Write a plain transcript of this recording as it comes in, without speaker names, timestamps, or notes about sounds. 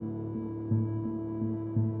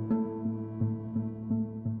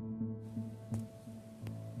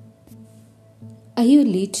Are you a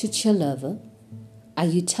literature lover? Are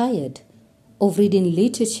you tired of reading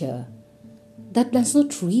literature that does not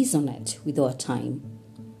resonate with our time?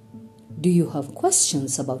 Do you have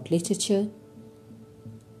questions about literature?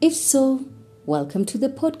 If so, welcome to the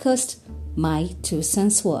podcast, My 2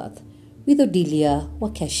 Cents Worth, with Odilia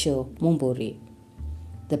Wakesho Mombori,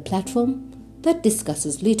 the platform that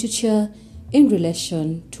discusses literature in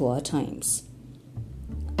relation to our times.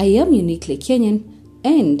 I am uniquely Kenyan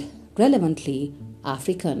and relevantly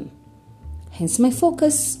African, hence my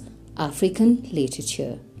focus, African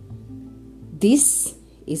literature. This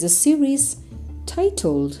is a series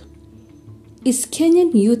titled, Is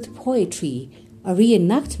Kenyan Youth Poetry a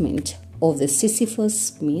Re-enactment of the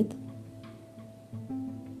Sisyphus Myth?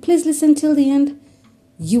 Please listen till the end.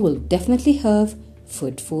 You will definitely have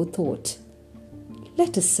food for thought.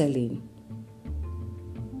 Let us sail in.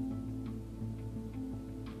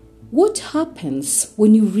 What happens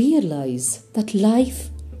when you realize that life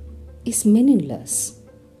is meaningless?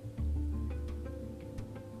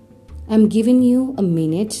 I'm giving you a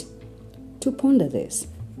minute to ponder this.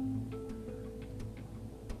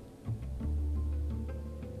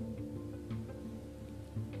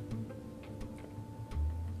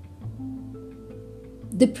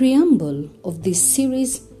 The preamble of this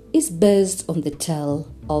series is based on the tale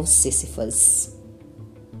of Sisyphus.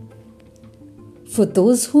 For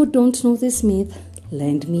those who don't know this myth,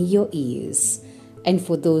 lend me your ears. And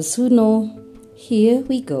for those who know, here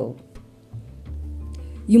we go.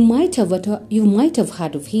 You might have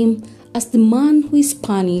heard of him as the man who is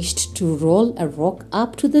punished to roll a rock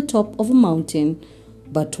up to the top of a mountain,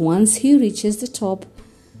 but once he reaches the top,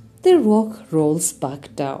 the rock rolls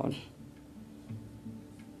back down.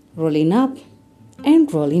 Rolling up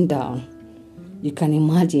and rolling down. You can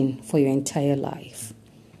imagine for your entire life.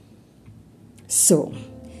 So,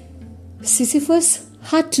 Sisyphus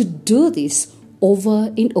had to do this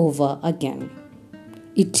over and over again.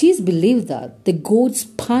 It is believed that the gods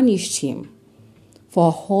punished him for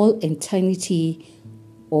a whole eternity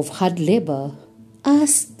of hard labor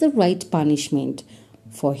as the right punishment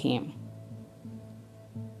for him.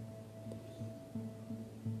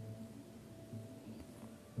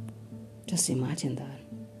 Just imagine that.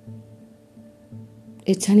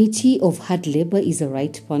 Eternity of hard labor is the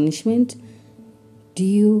right punishment. Do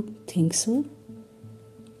you think so?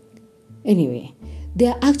 Anyway,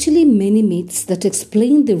 there are actually many myths that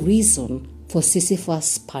explain the reason for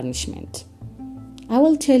Sisyphus' punishment. I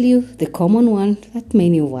will tell you the common one that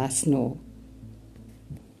many of us know.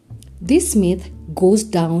 This myth goes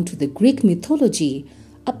down to the Greek mythology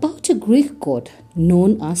about a Greek god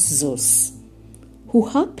known as Zeus, who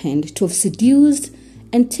happened to have seduced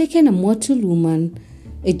and taken a mortal woman,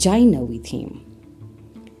 Aegina, with him.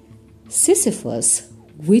 Sisyphus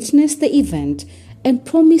witnessed the event and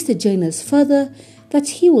promised Aegina's father that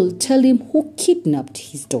he will tell him who kidnapped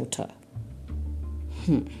his daughter.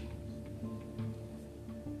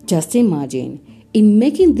 Just imagine, in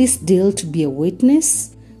making this deal to be a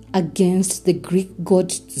witness against the Greek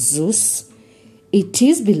god Zeus, it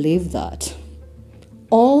is believed that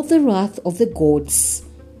all the wrath of the gods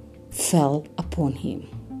fell upon him.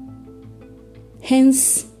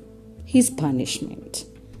 Hence, his punishment.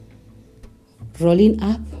 Rolling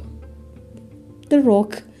up the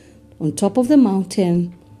rock on top of the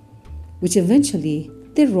mountain, which eventually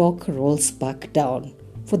the rock rolls back down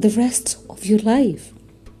for the rest of your life.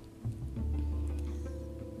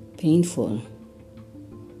 Painful.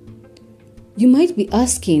 You might be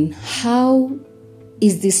asking, how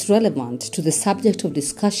is this relevant to the subject of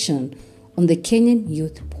discussion on the Kenyan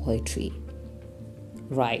Youth Poetry?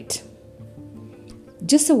 Right.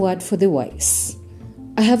 Just a word for the wise.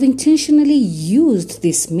 I have intentionally used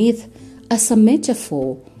this myth as a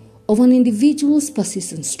metaphor of an individual's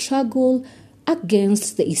persistent struggle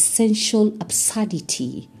against the essential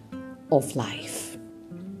absurdity of life.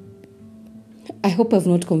 I hope I've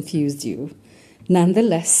not confused you.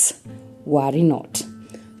 Nonetheless, worry not.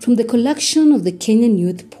 From the collection of the Kenyan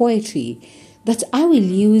Youth Poetry that I will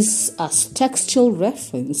use as textual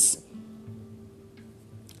reference,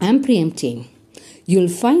 I'm preempting. You'll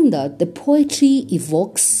find that the poetry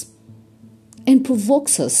evokes and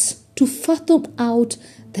provokes us to fathom out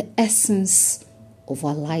the essence of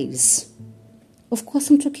our lives. Of course,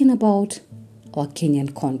 I'm talking about our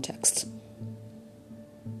Kenyan context.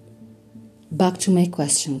 Back to my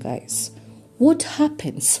question, guys. What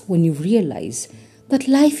happens when you realize that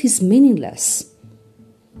life is meaningless?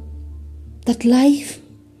 That life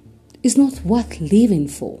is not worth living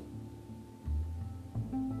for?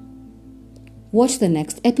 Watch the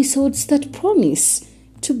next episodes that promise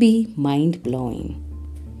to be mind-blowing.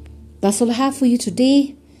 That's all I have for you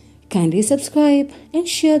today. Kindly subscribe and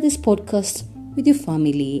share this podcast with your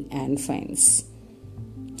family and friends.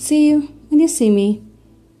 See you when you see me.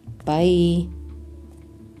 Bye.